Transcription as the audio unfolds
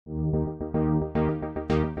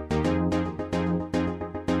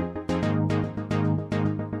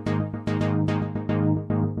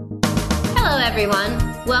everyone.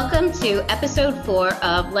 Welcome to episode 4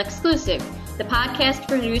 of L'Exclusive, the podcast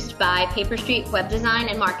produced by Paper Street Web Design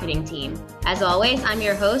and Marketing Team. As always, I'm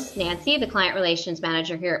your host, Nancy, the Client Relations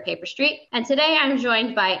Manager here at Paper Street. And today I'm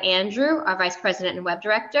joined by Andrew, our Vice President and Web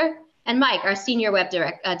Director, and Mike, our Senior Web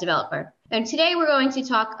Developer. And today we're going to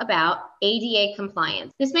talk about ADA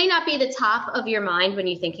compliance. This may not be the top of your mind when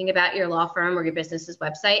you're thinking about your law firm or your business's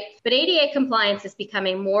website, but ADA compliance is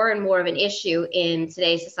becoming more and more of an issue in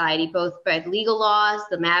today's society, both by legal laws,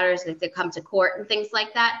 the matters that come to court and things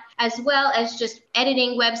like that, as well as just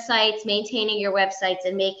editing websites, maintaining your websites,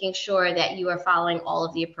 and making sure that you are following all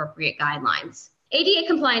of the appropriate guidelines. ADA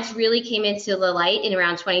compliance really came into the light in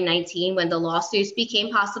around 2019 when the lawsuits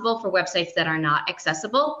became possible for websites that are not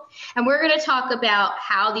accessible. And we're going to talk about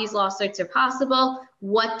how these lawsuits are possible,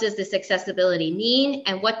 what does this accessibility mean,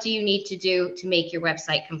 and what do you need to do to make your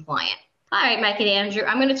website compliant. All right, Mike and Andrew,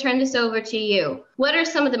 I'm going to turn this over to you. What are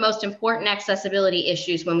some of the most important accessibility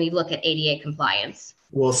issues when we look at ADA compliance?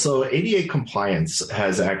 Well, so ADA compliance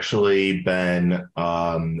has actually been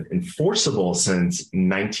enforceable since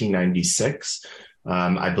 1996.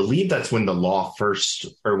 I believe that's when the law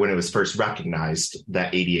when it was first recognized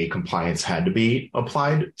that ADA compliance had to be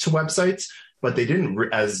applied to websites. But they didn't,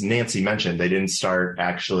 as Nancy mentioned, they didn't start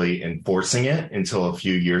actually enforcing it until a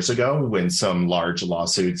few years ago when some large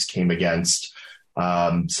lawsuits came against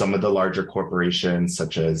some of the larger corporations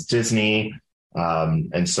such as Disney,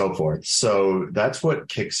 and so forth. So that's what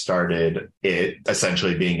kickstarted it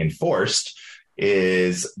essentially being enforced,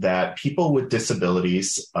 is that people with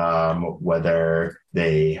disabilities, whether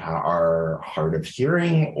they are hard of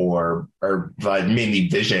hearing or mainly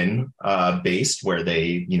vision based, where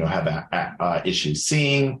they have issues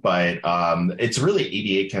seeing, but it's really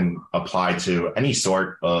ADA can apply to any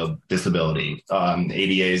sort of disability.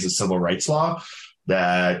 ADA is a civil rights law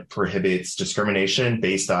that prohibits discrimination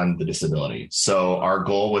based on the disability. So our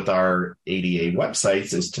goal with our ADA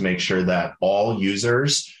websites is to make sure that all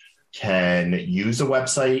users can use a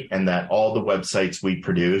website and that all the websites we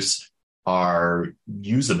produce are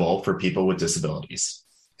usable for people with disabilities.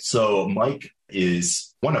 So Mike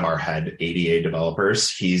is one of our head ADA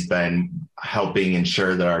developers. He's been helping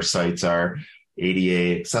ensure that our sites are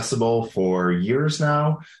ADA accessible for years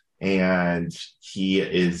now. And he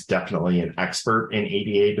is definitely an expert in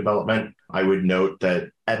ADA development. I would note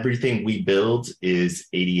that everything we build is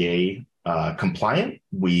ADA compliant.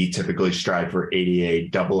 We typically strive for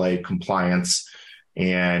ADA AA compliance.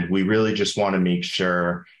 And we really just want to make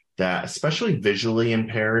sure that especially visually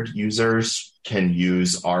impaired users can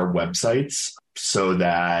use our websites so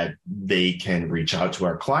that they can reach out to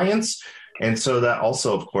our clients. And so that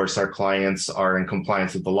also, of course, our clients are in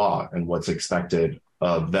compliance with the law and what's expected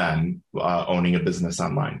of them owning a business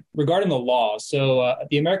online. Regarding the law, so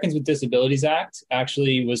the Americans with Disabilities Act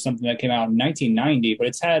actually was something that came out in 1990, but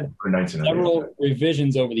it's had several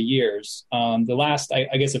revisions over the years. The last,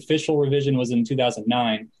 I guess, official revision was in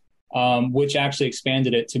 2009, which actually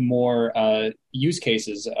expanded it to more use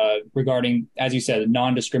cases regarding, as you said,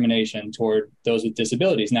 non-discrimination toward those with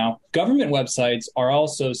disabilities. Now, government websites are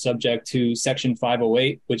also subject to Section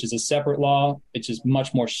 508, which is a separate law, which is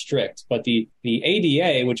much more strict. But the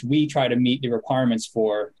ADA, which we try to meet the requirements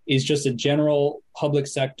for, is just a general public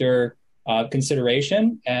sector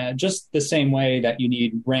consideration, just the same way that you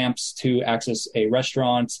need ramps to access a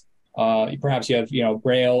restaurant. Perhaps you have,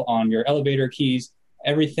 Braille on your elevator keys.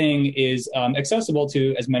 Everything is accessible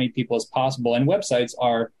to as many people as possible, and websites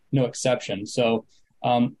are no exception. So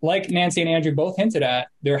like Nancy and Andrew both hinted at,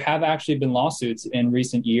 there have actually been lawsuits in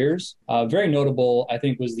recent years. Very notable, I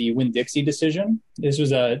think, was the Winn-Dixie decision. This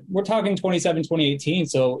was we're talking 2018,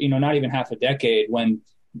 so not even half a decade when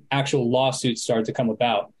actual lawsuits started to come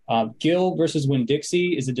about. Gill versus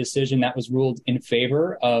Winn-Dixie is a decision that was ruled in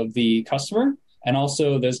favor of the customer. And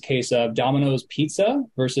also this case of Domino's Pizza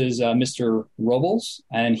versus Mr. Robles.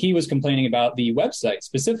 And he was complaining about the website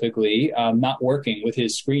specifically not working with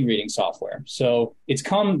his screen reading software. So it's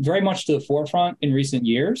come very much to the forefront in recent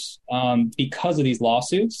years because of these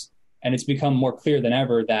lawsuits. And it's become more clear than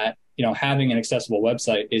ever that, having an accessible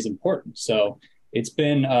website is important. So it's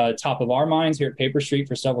been top of our minds here at Paper Street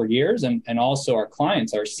for several years. And also our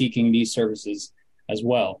clients are seeking these services as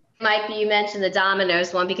well. Mike, you mentioned the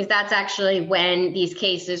Domino's one because that's actually when these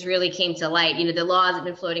cases really came to light. The laws have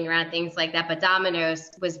been floating around, things like that, but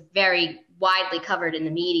Domino's was very widely covered in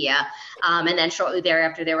the media. And then shortly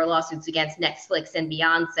thereafter, there were lawsuits against Netflix and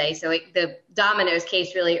Beyonce. So the Domino's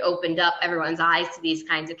case really opened up everyone's eyes to these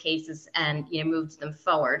kinds of cases and, moved them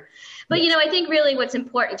forward. But, I think really what's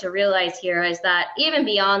important to realize here is that even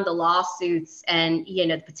beyond the lawsuits and,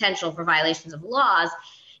 the potential for violations of laws,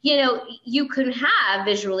 you can have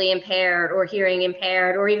visually impaired or hearing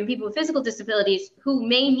impaired or even people with physical disabilities who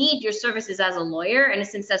may need your services as a lawyer. And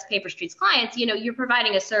since that's Paper Street's clients, you're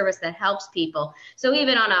providing a service that helps people. So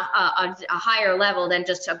even on a higher level than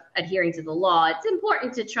just adhering to the law, it's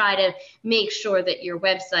important to try to make sure that your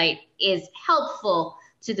website is helpful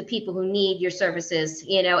to the people who need your services,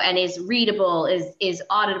 and is readable, is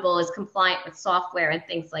auditable, is compliant with software and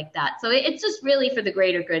things like that. So it's just really for the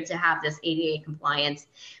greater good to have this ADA compliance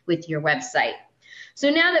with your website.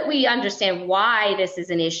 So now that we understand why this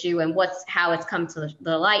is an issue and how it's come to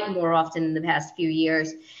the light more often in the past few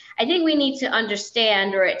years, I think we need to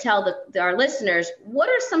understand or tell our listeners, what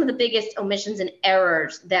are some of the biggest omissions and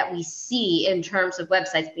errors that we see in terms of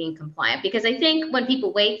websites being compliant? Because I think when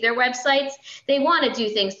people weight their websites, they want to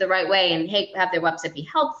do things the right way and have their website be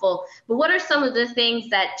helpful. But what are some of the things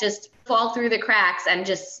that just fall through the cracks and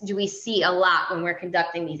just do we see a lot when we're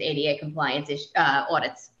conducting these ADA compliance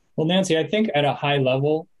audits? Well, Nancy, I think at a high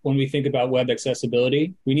level, when we think about web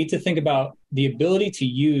accessibility, we need to think about the ability to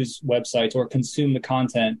use websites or consume the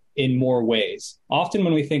content in more ways. Often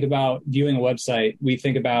when we think about viewing a website, we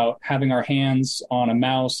think about having our hands on a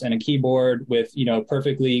mouse and a keyboard with,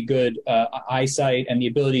 perfectly good eyesight and the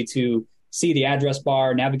ability to see the address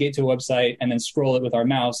bar, navigate to a website, and then scroll it with our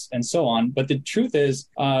mouse and so on. But the truth is,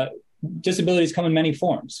 disabilities come in many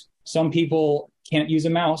forms. Some people can't use a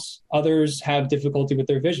mouse. Others have difficulty with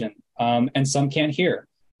their vision, and some can't hear.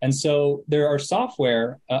 And so there are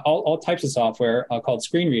software, all types of software called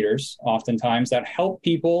screen readers, oftentimes, that help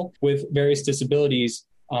people with various disabilities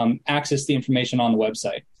access the information on the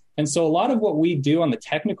website. And so a lot of what we do on the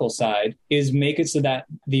technical side is make it so that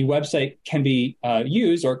the website can be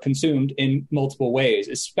used or consumed in multiple ways,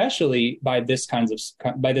 especially by this kind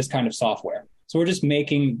of software. So we're just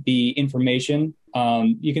making the information,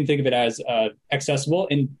 you can think of it as accessible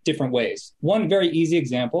in different ways. One very easy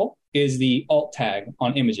example is the alt tag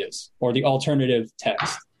on images or the alternative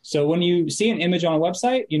text. So when you see an image on a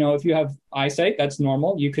website, if you have eyesight, that's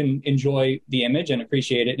normal. You can enjoy the image and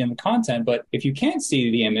appreciate it in the content. But if you can't see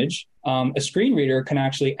the image, a screen reader can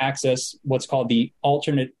actually access what's called the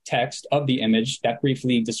alternate text of the image that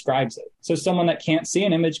briefly describes it. So someone that can't see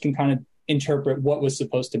an image can kind of interpret what was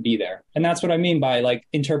supposed to be there. And that's what I mean by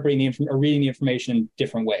interpreting or reading the information in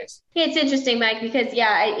different ways. It's interesting, Mike, because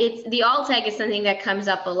it's the alt tag is something that comes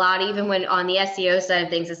up a lot, even when on the SEO side of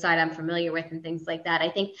things, a side I'm familiar with and things like that. I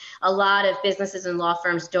think a lot of businesses and law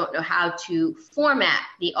firms don't know how to format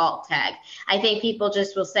the alt tag. I think people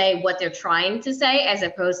just will say what they're trying to say as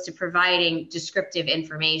opposed to providing descriptive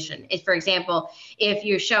information. For example, if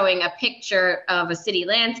you're showing a picture of a city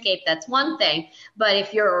landscape, that's one thing. But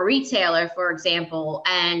if you're a retailer, for example,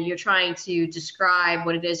 and you're trying to describe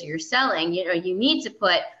what it is you're selling, you need to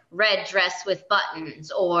put red dress with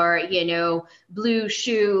buttons or, blue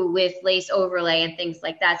shoe with lace overlay and things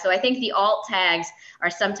like that. So I think the alt tags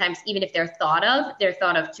are sometimes, even if they're thought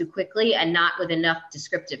of too quickly and not with enough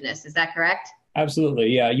descriptiveness. Is that correct? Absolutely.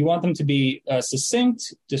 Yeah. You want them to be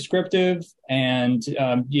succinct, descriptive, and,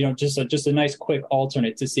 just a nice quick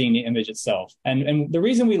alternate to seeing the image itself. And the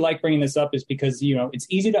reason we like bringing this up is because, it's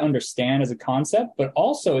easy to understand as a concept, but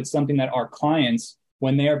also it's something that our clients,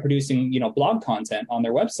 when they are producing, blog content on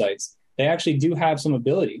their websites, they actually do have some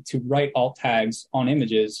ability to write alt tags on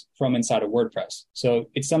images from inside of WordPress. So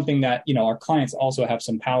it's something that, our clients also have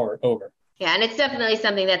some power over. Yeah, and it's definitely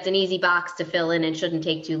something that's an easy box to fill in and shouldn't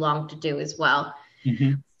take too long to do as well.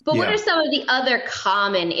 Mm-hmm. But what are some of the other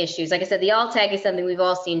common issues? Like I said, the alt tag is something we've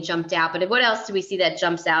all seen jumped out. But what else do we see that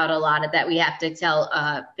jumps out a lot that we have to tell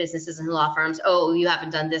businesses and law firms, oh, you haven't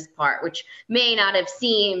done this part, which may not have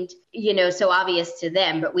seemed, so obvious to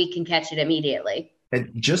them, but we can catch it immediately. And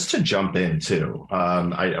just to jump in too,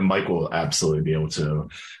 Mike will absolutely be able to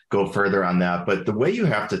go further on that. But the way you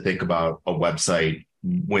have to think about a website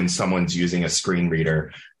when someone's using a screen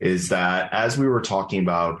reader is that, as we were talking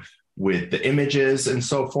about with the images and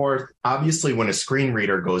so forth, obviously when a screen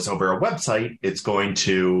reader goes over a website, it's going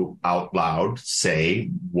to out loud say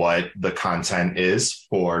what the content is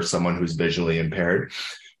for someone who's visually impaired.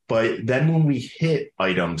 But then when we hit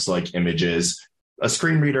items like images, a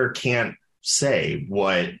screen reader can't say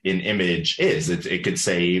what an image is. It could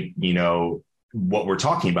say, what we're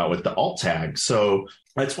talking about with the alt tag. So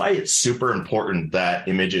that's why it's super important that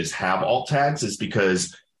images have alt tags, is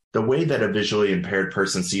because the way that a visually impaired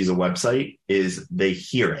person sees a website is they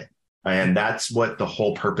hear it. And that's what the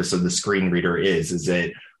whole purpose of the screen reader is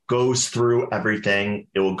it goes through everything.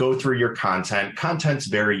 It will go through your content. Content's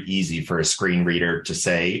very easy for a screen reader to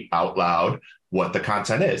say out loud what the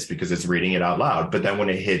content is because it's reading it out loud. But then when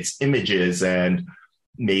it hits images and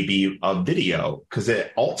maybe a video, because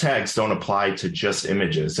alt tags don't apply to just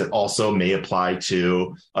images. It also may apply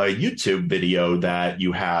to a YouTube video that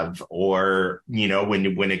you have, or,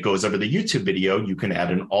 when it goes over the YouTube video, you can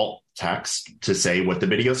add an alt text to say what the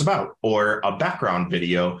video is about, or a background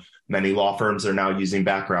video. Many law firms are now using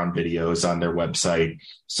background videos on their website.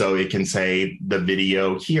 So it can say the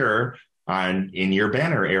video here in your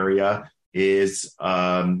banner area is,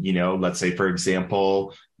 let's say, for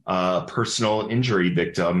example, a personal injury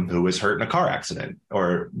victim who was hurt in a car accident,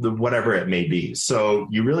 or whatever it may be. So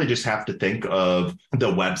you really just have to think of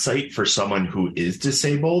the website for someone who is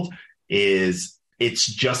disabled it's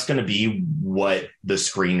just going to be what the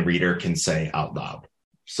screen reader can say out loud.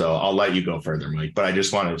 So I'll let you go further, Mike, but I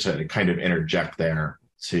just wanted to kind of interject there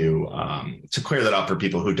to clear that up for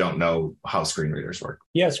people who don't know how screen readers work.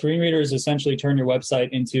 Yeah, screen readers essentially turn your website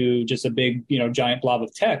into just a big, giant blob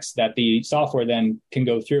of text that the software then can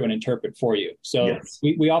go through and interpret for you. So yes.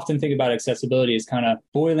 we often think about accessibility as kind of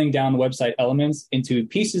boiling down the website elements into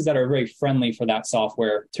pieces that are very friendly for that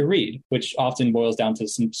software to read, which often boils down to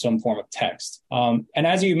some form of text. And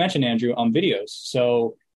as you mentioned, Andrew, on videos.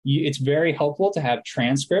 So it's very helpful to have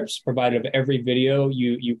transcripts provided of every video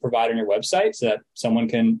you provide on your website so that someone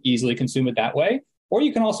can easily consume it that way. Or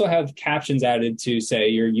you can also have captions added to, say,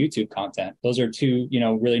 your YouTube content. Those are two,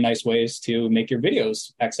 really nice ways to make your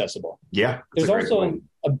videos accessible. Yeah. There's also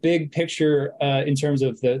a big picture in terms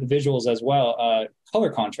of the visuals as well, color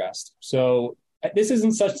contrast. So this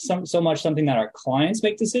isn't so much something that our clients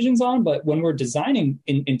make decisions on, but when we're designing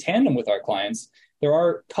in tandem with our clients, there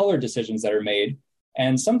are color decisions that are made.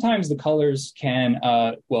 And sometimes the colors can,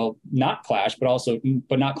 not clash,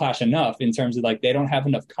 but not clash enough in terms of they don't have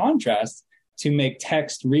enough contrast to make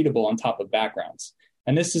text readable on top of backgrounds.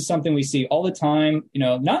 And this is something we see all the time,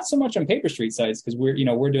 not so much on PaperStreet sites because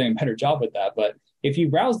we're doing a better job with that. But if you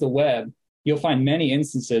browse the web, you'll find many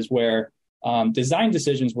instances where design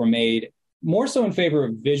decisions were made more so in favor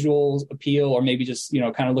of visuals appeal, or maybe just,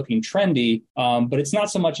 kind of looking trendy. But it's not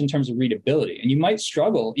so much in terms of readability. And you might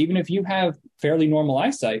struggle, even if you have fairly normal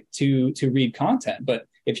eyesight, to read content. But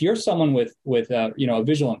if you're someone with a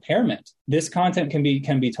visual impairment, this content can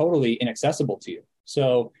be totally inaccessible to you.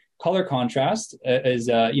 So color contrast is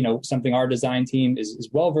something our design team is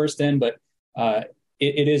well versed in, but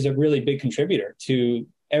it is a really big contributor to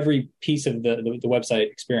every piece of the website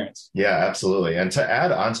experience. Yeah, absolutely. And to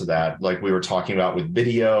add on to that, like we were talking about with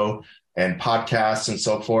video and podcasts and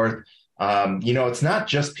so forth, it's not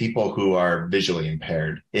just people who are visually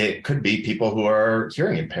impaired. It could be people who are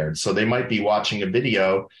hearing impaired. So they might be watching a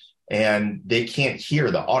video and they can't hear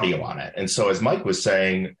the audio on it. And so as Mike was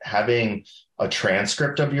saying, having a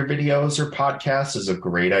transcript of your videos or podcasts is a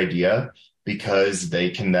great idea, because they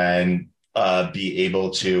can then be able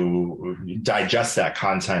to digest that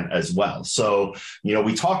content as well. So,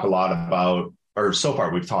 we talk a lot about, or so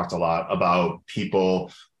far we've talked a lot about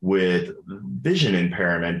people with vision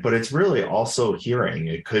impairment, but it's really also hearing.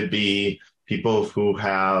 It could be people who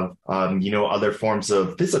have, other forms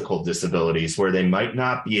of physical disabilities where they might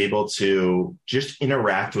not be able to just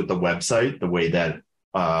interact with the website the way that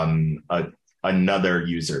another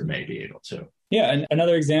user may be able to. Yeah, and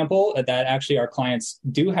another example that actually our clients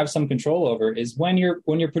do have some control over is when you're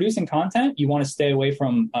producing content, you want to stay away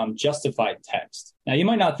from justified text. Now, you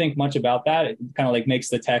might not think much about that. It kind of makes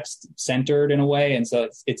the text centered in a way, and so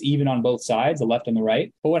it's even on both sides, the left and the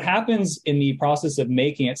right. But what happens in the process of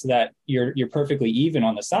making it so that you're perfectly even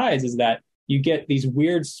on the sides is that you get these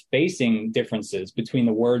weird spacing differences between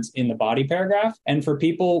the words in the body paragraph. And for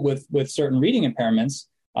people with certain reading impairments,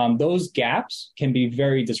 those gaps can be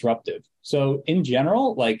very disruptive. So in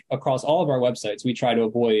general, across all of our websites, we try to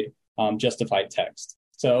avoid justified text.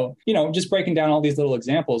 So, just breaking down all these little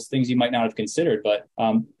examples, things you might not have considered, but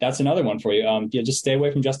that's another one for you. Just stay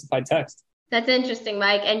away from justified text. That's interesting,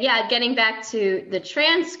 Mike. And yeah, getting back to the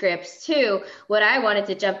transcripts too, what I wanted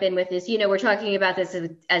to jump in with is, we're talking about this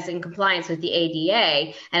as in compliance with the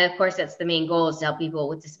ADA. And of course, that's the main goal, is to help people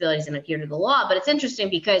with disabilities and adhere to the law. But it's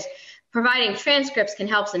interesting because providing transcripts can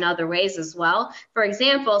help in other ways as well. For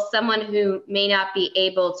example, someone who may not be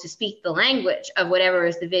able to speak the language of whatever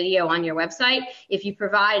is the video on your website, if you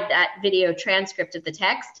provide that video transcript of the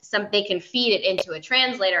text, they can feed it into a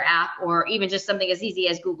translator app, or even just something as easy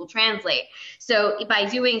as Google Translate. So by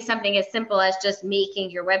doing something as simple as just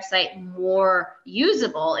making your website more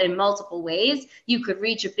usable in multiple ways, you could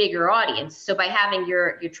reach a bigger audience. So by having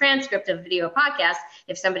your transcript of a video podcast,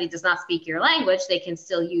 if somebody does not speak your language, they can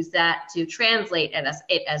still use that to translate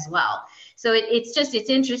it as well. So it's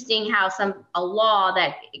interesting how a law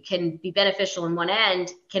that can be beneficial in one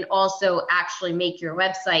end can also actually make your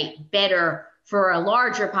website better for a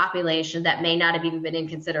larger population that may not have even been in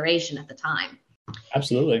consideration at the time.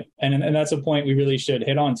 Absolutely. And that's a point we really should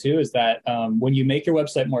hit on too, is that when you make your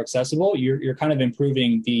website more accessible, you're kind of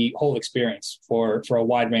improving the whole experience for a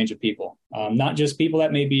wide range of people, not just people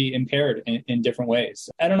that may be impaired in different ways.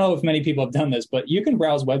 I don't know if many people have done this, but you can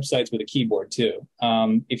browse websites with a keyboard too.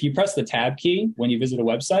 If you press the tab key when you visit a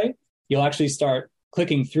website, you'll actually start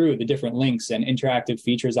clicking through the different links and interactive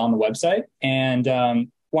features on the website. And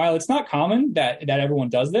while it's not common that everyone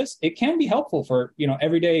does this, it can be helpful for,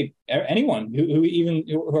 everyday anyone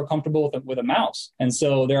who are comfortable with a mouse. And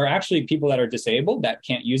so there are actually people that are disabled that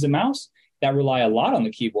can't use a mouse that rely a lot on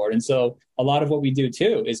the keyboard. And so a lot of what we do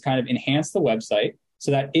too is kind of enhance the website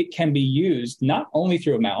so that it can be used not only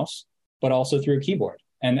through a mouse, but also through a keyboard.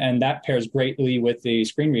 And that pairs greatly with the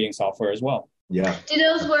screen reading software as well. Yeah. Do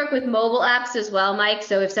those work with mobile apps as well, Mike?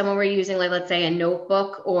 So if someone were using, like, let's say a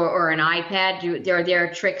notebook or an iPad, are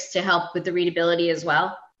there tricks to help with the readability as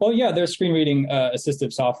well? Well, yeah, there's screen reading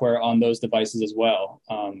assistive software on those devices as well.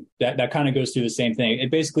 That kind of goes through the same thing. It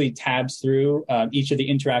basically tabs through each of the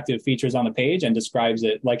interactive features on the page and describes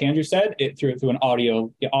it, like Andrew said, it through an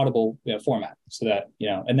audible format. So that,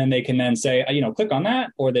 and then they can then say, click on that,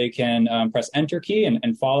 or they can press enter key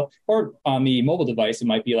and follow. Or on the mobile device, it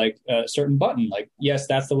might be like a certain button, like, yes,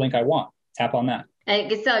 that's the link I want. Tap on that.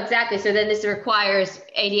 So exactly. So then this requires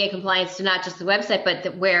ADA compliance to not just the website,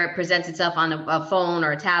 but where it presents itself on a phone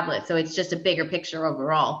or a tablet. So it's just a bigger picture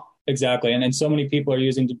overall. Exactly. And so many people are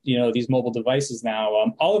using, these mobile devices now.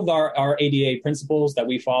 All of our ADA principles that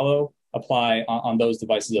we follow apply on those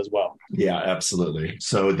devices as well. Yeah, absolutely.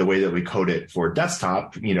 So the way that we code it for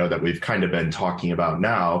desktop, that we've kind of been talking about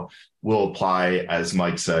now, will apply, as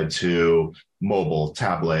Mike said, to mobile,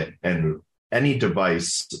 tablet, and any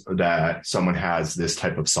device that someone has this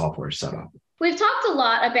type of software set up. We've talked a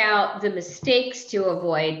lot about the mistakes to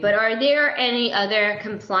avoid, but are there any other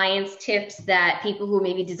compliance tips that people who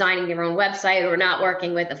may be designing their own website or not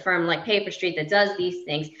working with a firm like PaperStreet that does these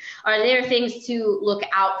things, are there things to look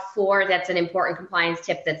out for that's an important compliance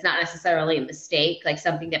tip that's not necessarily a mistake, like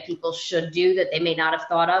something that people should do that they may not have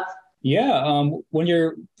thought of? Yeah, when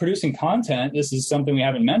you're producing content, this is something we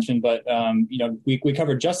haven't mentioned, but we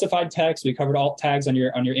covered justified text, we covered alt tags on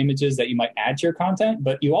your images that you might add to your content,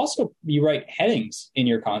 but you write headings in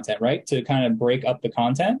your content, right, to kind of break up the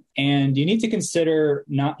content. And you need to consider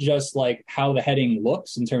not just like how the heading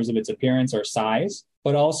looks in terms of its appearance or size,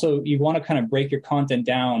 but also you want to kind of break your content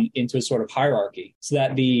down into a sort of hierarchy so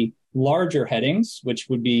that the larger headings, which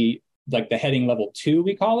would be like the heading level 2,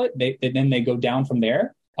 we call it, then they go down from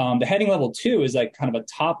there. The heading level 2 is like kind of a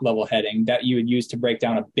top level heading that you would use to break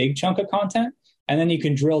down a big chunk of content. And then you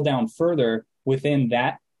can drill down further within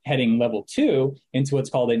that heading level 2 into what's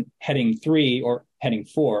called a heading 3 or heading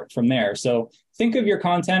 4 from there. So think of your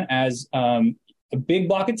content as a big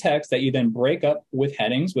block of text that you then break up with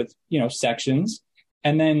headings with, sections.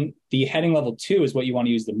 And then the heading level 2 is what you want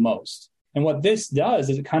to use the most. And what this does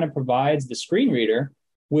is it kind of provides the screen reader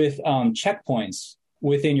with checkpoints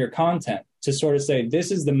within your content to sort of say, this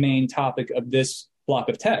is the main topic of this block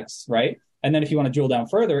of text, right? And then if you want to drill down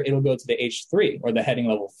further, it'll go to the H3 or the heading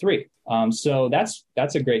level 3. So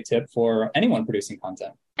that's a great tip for anyone producing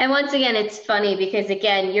content. And once again, it's funny because,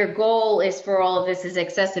 again, your goal is for all of this is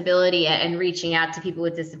accessibility and reaching out to people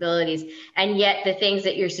with disabilities. And yet the things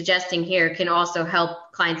that you're suggesting here can also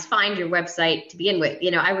help clients find your website to begin with.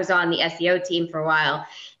 I was on the SEO team for a while,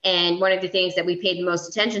 and one of the things that we paid the most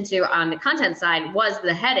attention to on the content side was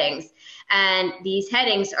the headings. And these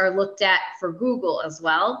headings are looked at for Google as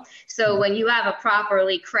well. So when you have a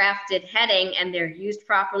properly crafted heading and they're used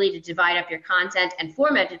properly to divide up your content and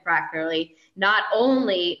formatted properly, not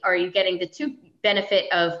only are you getting the two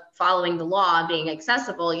benefit of following the law and being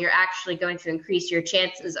accessible, you're actually going to increase your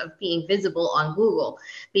chances of being visible on Google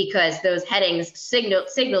because those headings signal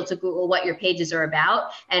to Google what your pages are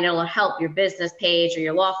about, and it'll help your business page or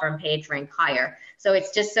your law firm page rank higher. So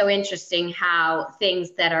it's just so interesting how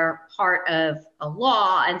things that are part of a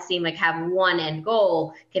law and seem like have one end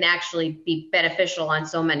goal can actually be beneficial on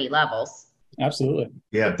so many levels. Absolutely.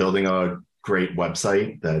 Yeah, building a great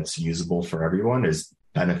website that's usable for everyone is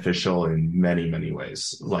beneficial in many, many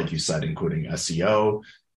ways, like you said, including SEO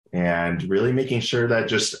and really making sure that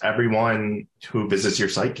just everyone who visits your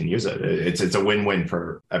site can use it. It's a win-win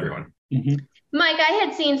for everyone. Mm-hmm. Mike, I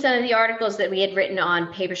had seen some of the articles that we had written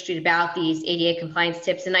on PaperStreet about these ADA compliance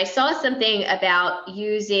tips, and I saw something about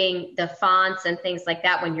using the fonts and things like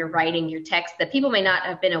that when you're writing your text that people may not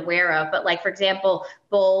have been aware of. But like, for example,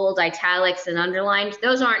 bold, italics, and underlined,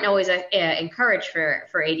 those aren't always encouraged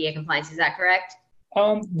for ADA compliance. Is that correct?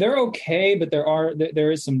 They're okay, but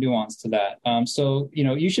there is some nuance to that. So,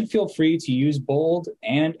 you should feel free to use bold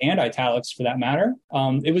and italics for that matter.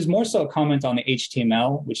 It was more so a comment on the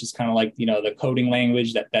HTML, which is kind of like, the coding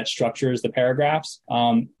language that structures the paragraphs.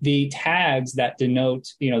 The tags that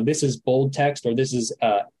denote, this is bold text or this is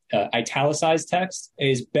italicized text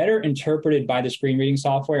is better interpreted by the screen reading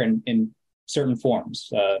software in certain forms.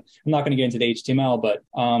 I'm not going to get into the HTML, but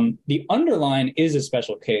the underline is a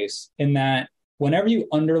special case in that whenever you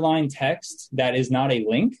underline text that is not a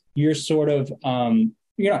link, you're sort of,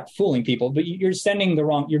 you're not fooling people, but you're sending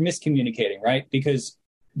you're miscommunicating, right? Because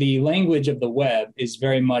the language of the web is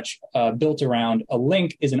very much built around a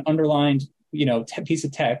link is an underlined, piece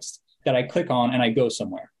of text that I click on and I go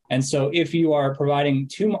somewhere. And so if you are providing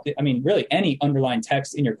really any underlined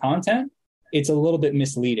text in your content, it's a little bit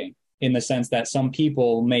misleading in the sense that some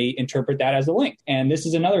people may interpret that as a link. And this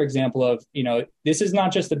is another example of, this is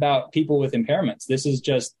not just about people with impairments. This is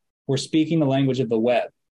just, we're speaking the language of the web.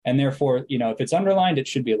 And therefore, if it's underlined, it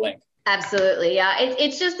should be a link. Absolutely. Yeah.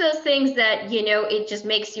 It's just those things that, it just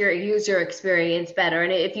makes your user experience better.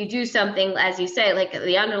 And if you do something, as you say, like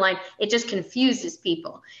the underline, it just confuses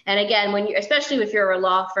people. And again, especially if you're a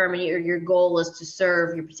law firm and your goal is to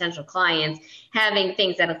serve your potential clients, having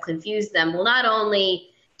things that'll confuse them will not only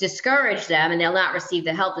discourage them and they'll not receive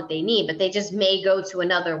the help that they need, but they just may go to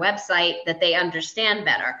another website that they understand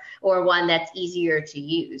better or one that's easier to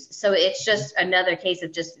use. So it's just another case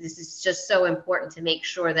of this is just so important to make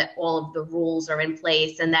sure that all of the rules are in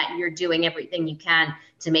place and that you're doing everything you can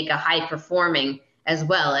to make a high performing as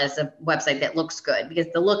well as a website that looks good, because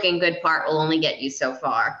the looking good part will only get you so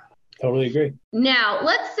far. Totally agree. Now,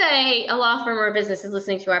 let's say a law firm or a business is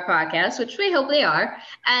listening to our podcast, which we hope they are,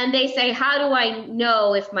 and they say, how do I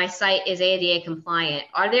know if my site is ADA compliant?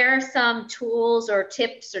 Are there some tools or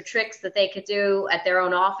tips or tricks that they could do at their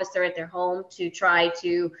own office or at their home to try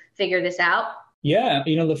to figure this out? Yeah,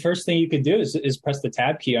 the first thing you could do is press the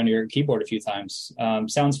tab key on your keyboard a few times.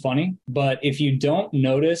 Sounds funny, but if you don't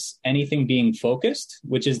notice anything being focused,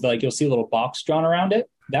 which is like you'll see a little box drawn around it,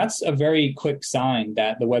 that's a very quick sign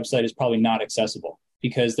that the website is probably not accessible,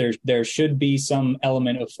 because there should be some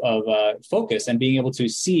element of focus and being able to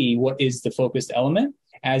see what is the focused element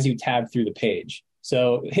as you tab through the page.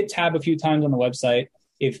 So hit tab a few times on the website.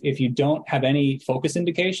 If you don't have any focus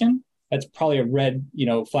indication, that's probably a red,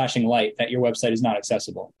 flashing light that your website is not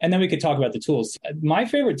accessible. And then we could talk about the tools. My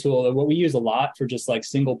favorite tool, what we use a lot for just like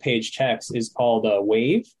single page checks, is called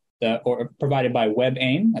Wave, or provided by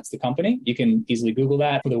WebAIM. That's the company. You can easily Google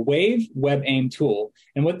that for the Wave WebAIM tool.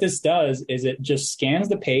 And what this does is it just scans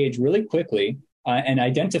the page really quickly and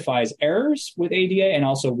identifies errors with ADA and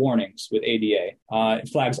also warnings with ADA. It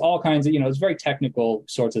flags all kinds of, it's very technical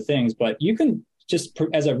sorts of things, but you can just,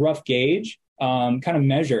 as a rough gauge, kind of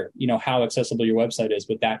measure, how accessible your website is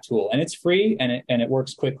with that tool. And it's free and it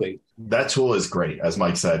works quickly. That tool is great. As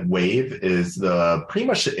Mike said, Wave is pretty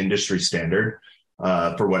much the industry standard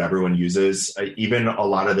for what everyone uses. Even a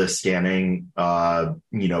lot of the scanning,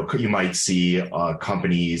 you might see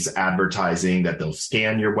companies advertising that they'll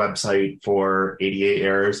scan your website for ADA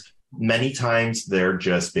errors. Many times they're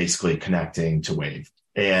just basically connecting to Wave.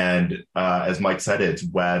 And as Mike said, it's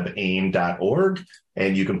webaim.org,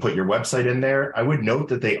 and you can put your website in there. I would note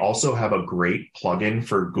that they also have a great plugin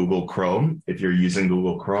for Google Chrome. If you're using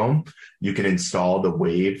Google Chrome, you can install the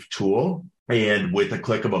Wave tool. And with a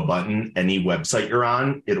click of a button, any website you're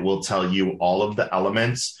on, it will tell you all of the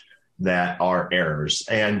elements that are errors.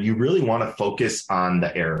 And you really want to focus on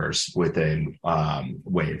the errors within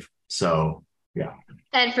Wave. So, yeah.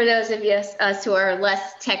 And for those of us who are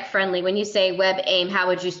less tech friendly, when you say WebAIM, how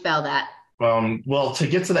would you spell that? Well, to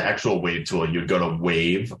get to the actual Wave tool, you'd go to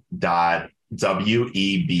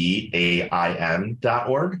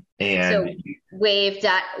wave.webaim.org. And so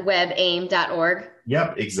wave.webaim.org.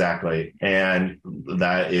 Yep, exactly. And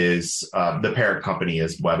that is the parent company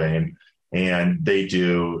is WebAIM, and they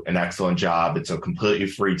do an excellent job. It's a completely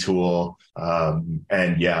free tool.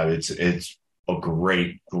 And yeah, it's a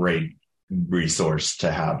great resource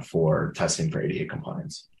to have for testing for ADA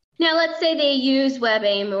compliance. Now, let's say they use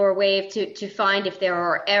WebAIM or Wave to find if there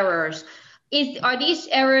are errors. Are these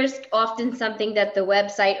errors often something that the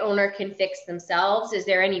website owner can fix themselves? Is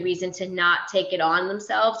there any reason to not take it on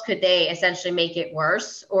themselves? Could they essentially make it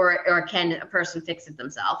worse, or can a person fix it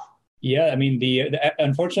themselves? Yeah, I mean,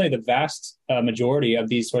 unfortunately, the vast majority of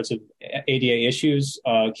these sorts of ADA issues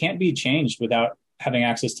can't be changed without having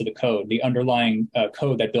access to the code, the underlying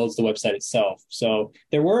code that builds the website itself. So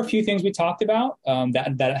there were a few things we talked about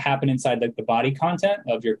that happen inside the body content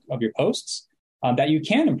of your posts that you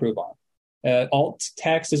can improve on. Alt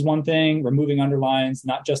text is one thing, removing underlines,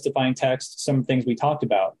 not justifying text, some things we talked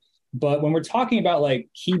about. But when we're talking about like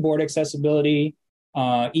keyboard accessibility,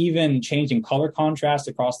 even changing color contrast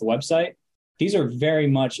across the website, these are very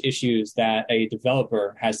much issues that a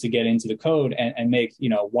developer has to get into the code and make,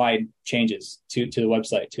 wide changes to the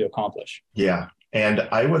website to accomplish. Yeah. And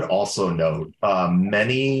I would also note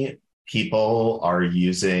many people are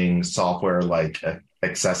using software like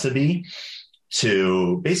Accessibility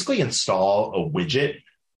to basically install a widget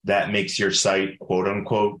that makes your site, quote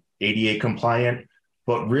unquote, ADA compliant.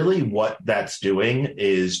 But really what that's doing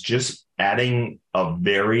is just adding a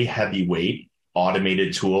very heavyweight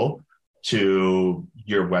automated tool to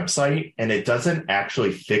your website, and it doesn't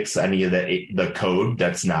actually fix any of the code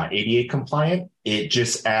that's not ADA compliant. It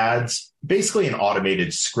just adds basically an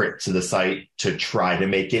automated script to the site to try to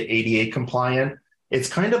make it ADA compliant. It's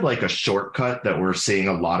kind of like a shortcut that we're seeing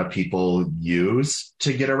a lot of people use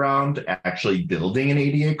to get around actually building an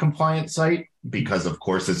ADA compliant site, because of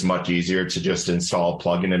course it's much easier to just install a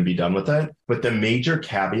plugin and be done with it. But the major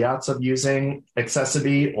caveats of using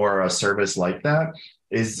Accessibility or a service like that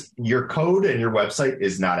is your code and your website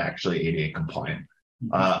is not actually ADA compliant.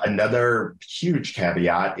 Another huge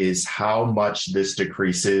caveat is how much this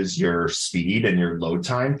decreases your speed and your load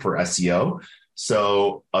time for SEO.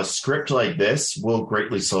 So a script like this will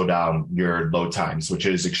greatly slow down your load times, which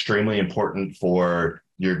is extremely important for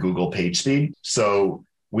your Google page speed. So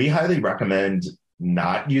we highly recommend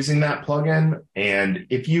not using that plugin. And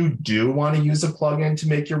if you do want to use a plugin to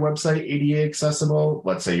make your website ADA accessible,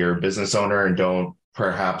 let's say you're a business owner and don't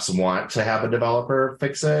perhaps want to have a developer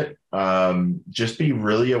fix it, just be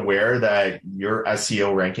really aware that your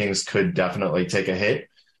SEO rankings could definitely take a hit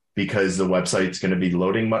because the website's going to be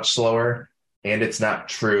loading much slower and it's not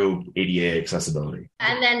true ADA accessibility.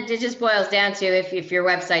 And then it just boils down to if your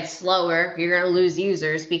website's slower, you're going to lose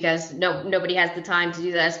users because nobody has the time to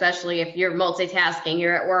do that, especially if you're multitasking,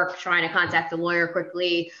 you're at work trying to contact the lawyer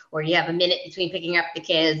quickly, or you have a minute between picking up the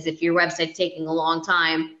kids. If your website's taking a long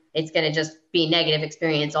time, it's going to just be a negative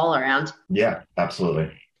experience all around. Yeah,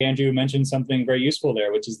 absolutely. Andrew mentioned something very usweul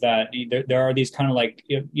there, which is that there are these kind of like,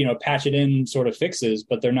 patch it in sort of fixes,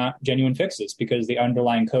 but they're not genuine fixes because the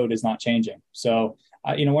underlying code is not changing. So,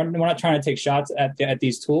 we're not trying to take shots at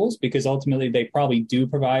these tools because ultimately they probably do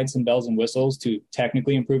provide some bells and whistles to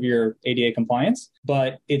technically improve your ADA compliance.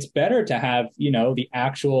 But it's better to have, the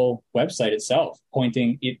actual website itself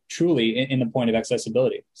pointing it truly in the point of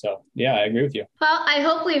accessibility. So, yeah, I agree with you. Well, I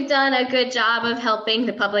hope we've done a good job of helping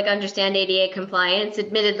the public understand ADA compliance.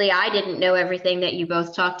 Admittedly, I didn't know everything that you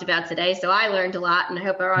both talked about today, so I learned a lot, and I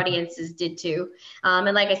hope our audiences did too.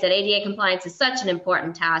 And like I said, ADA compliance is such an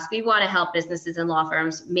important task. We want to help businesses and law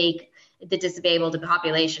firms make the disabled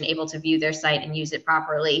population able to view their site and use it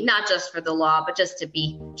properly, not just for the law, but just to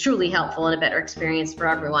be truly helpful and a better experience for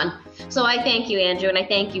everyone. So I thank you, Andrew, and I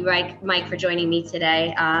thank you, Mike, for joining me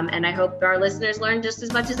today. And I hope our listeners learned just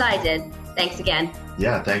as much as I did. Thanks again.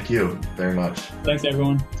 Yeah, thank you very much. Thanks,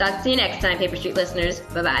 everyone. Talk to you next time, Paper Street listeners.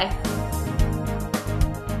 Bye-bye.